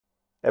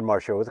Ed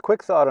Marsh here with a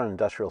quick thought on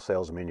industrial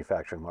sales and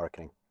manufacturing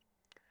marketing.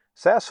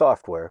 SaaS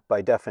software,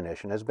 by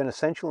definition, has been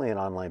essentially an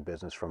online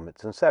business from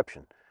its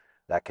inception.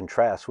 That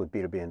contrasts with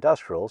B2B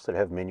industrials that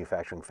have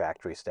manufacturing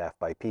factories staffed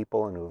by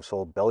people and who have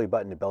sold belly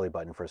button to belly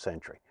button for a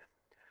century.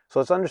 So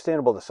it's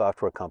understandable that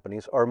software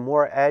companies are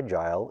more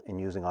agile in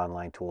using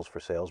online tools for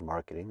sales,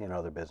 marketing, and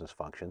other business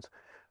functions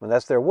when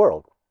that's their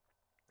world.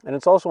 And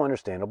it's also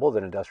understandable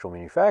that industrial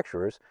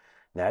manufacturers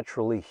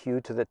naturally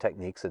hew to the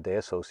techniques that they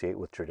associate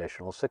with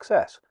traditional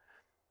success.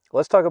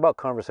 Let's talk about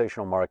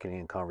conversational marketing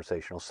and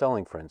conversational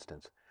selling, for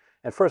instance.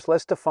 And first,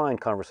 let's define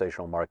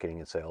conversational marketing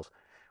and sales.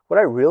 What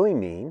I really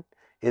mean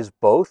is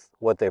both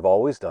what they've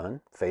always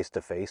done,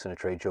 face-to-face in a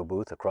trade show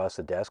booth, across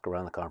the desk,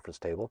 around the conference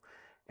table,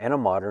 and a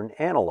modern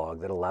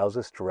analog that allows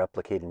us to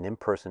replicate an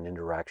in-person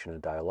interaction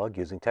and dialogue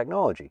using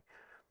technology.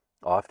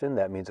 Often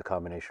that means a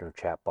combination of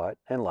chatbot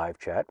and live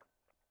chat,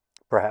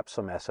 perhaps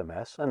some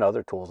SMS and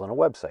other tools on a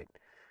website.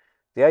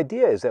 The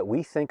idea is that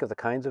we think of the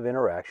kinds of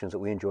interactions that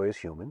we enjoy as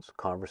humans,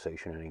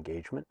 conversation and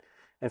engagement,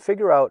 and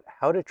figure out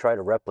how to try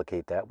to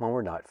replicate that when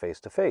we're not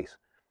face-to-face.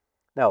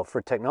 Now,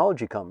 for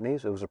technology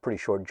companies, it was a pretty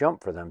short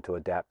jump for them to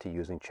adapt to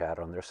using chat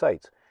on their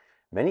sites.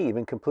 Many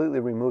even completely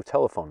remove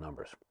telephone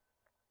numbers.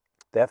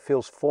 That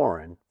feels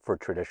foreign for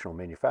traditional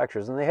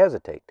manufacturers, and they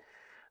hesitate.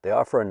 They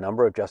offer a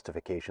number of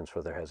justifications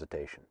for their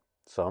hesitation.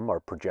 Some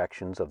are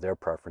projections of their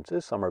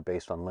preferences, some are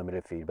based on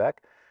limited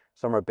feedback,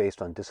 some are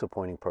based on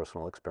disappointing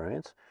personal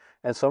experience,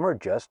 and some are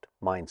just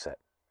mindset.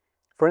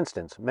 For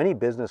instance, many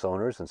business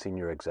owners and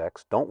senior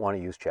execs don't want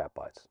to use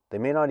chatbots. They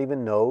may not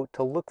even know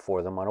to look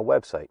for them on a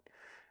website.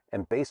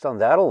 And based on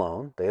that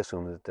alone, they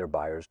assume that their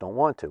buyers don't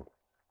want to.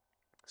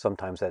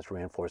 Sometimes that's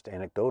reinforced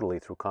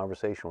anecdotally through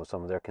conversation with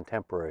some of their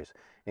contemporaries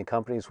in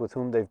companies with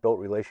whom they've built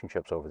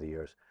relationships over the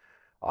years.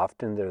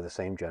 Often they're the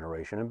same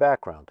generation and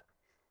background.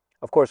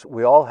 Of course,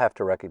 we all have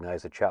to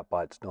recognize that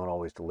chatbots don't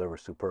always deliver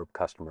superb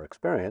customer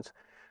experience.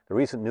 The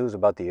recent news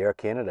about the Air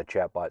Canada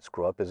chatbot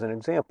screw-up is an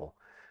example.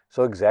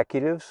 So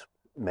executives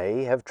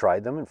may have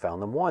tried them and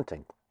found them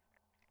wanting.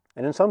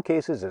 And in some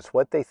cases, it's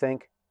what they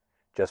think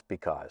just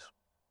because.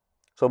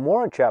 So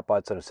more on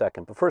chatbots in a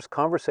second, but first,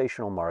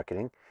 conversational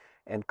marketing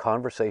and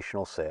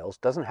conversational sales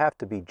doesn't have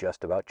to be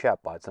just about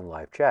chatbots and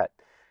live chat.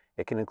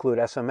 It can include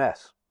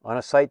SMS on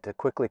a site to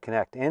quickly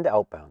connect and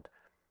outbound.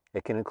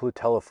 It can include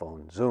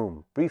telephone,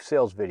 Zoom, brief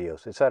sales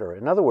videos, etc.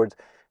 In other words,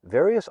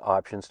 various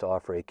options to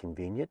offer a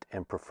convenient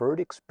and preferred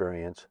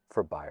experience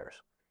for buyers.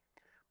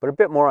 But a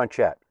bit more on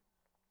chat.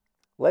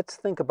 Let's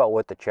think about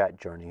what the chat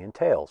journey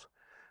entails.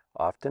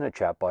 Often a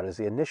chatbot is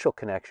the initial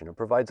connection. It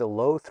provides a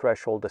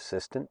low-threshold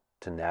assistant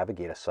to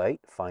navigate a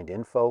site, find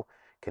info,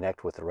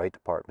 connect with the right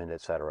department,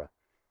 etc.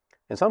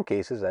 In some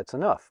cases, that's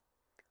enough.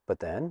 But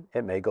then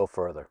it may go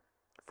further.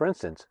 For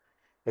instance,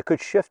 it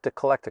could shift to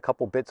collect a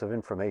couple bits of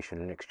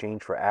information in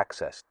exchange for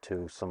access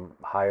to some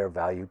higher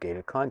value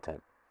gated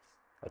content.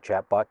 A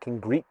chatbot can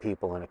greet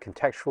people in a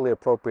contextually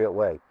appropriate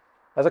way,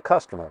 as a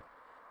customer,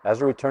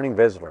 as a returning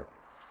visitor,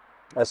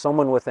 as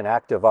someone with an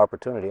active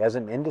opportunity, as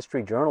an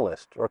industry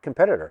journalist or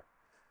competitor.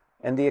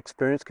 And the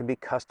experience can be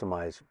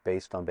customized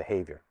based on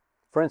behavior.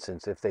 For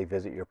instance, if they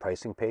visit your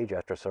pricing page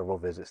after several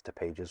visits to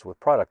pages with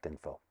product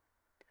info.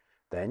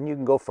 Then you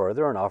can go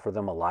further and offer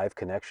them a live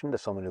connection to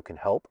someone who can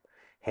help,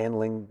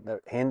 handing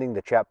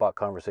the chatbot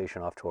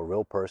conversation off to a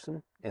real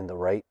person in the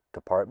right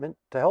department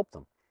to help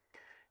them.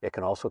 It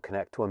can also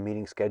connect to a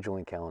meeting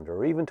scheduling calendar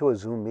or even to a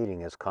Zoom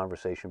meeting as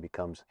conversation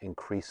becomes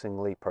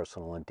increasingly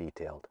personal and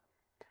detailed.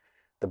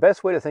 The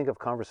best way to think of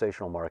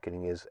conversational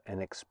marketing is an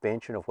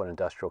expansion of what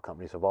industrial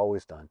companies have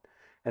always done,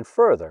 and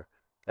further,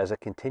 as a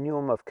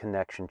continuum of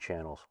connection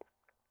channels.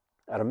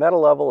 At a meta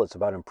level, it's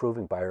about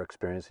improving buyer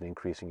experience and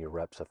increasing your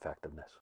rep's effectiveness.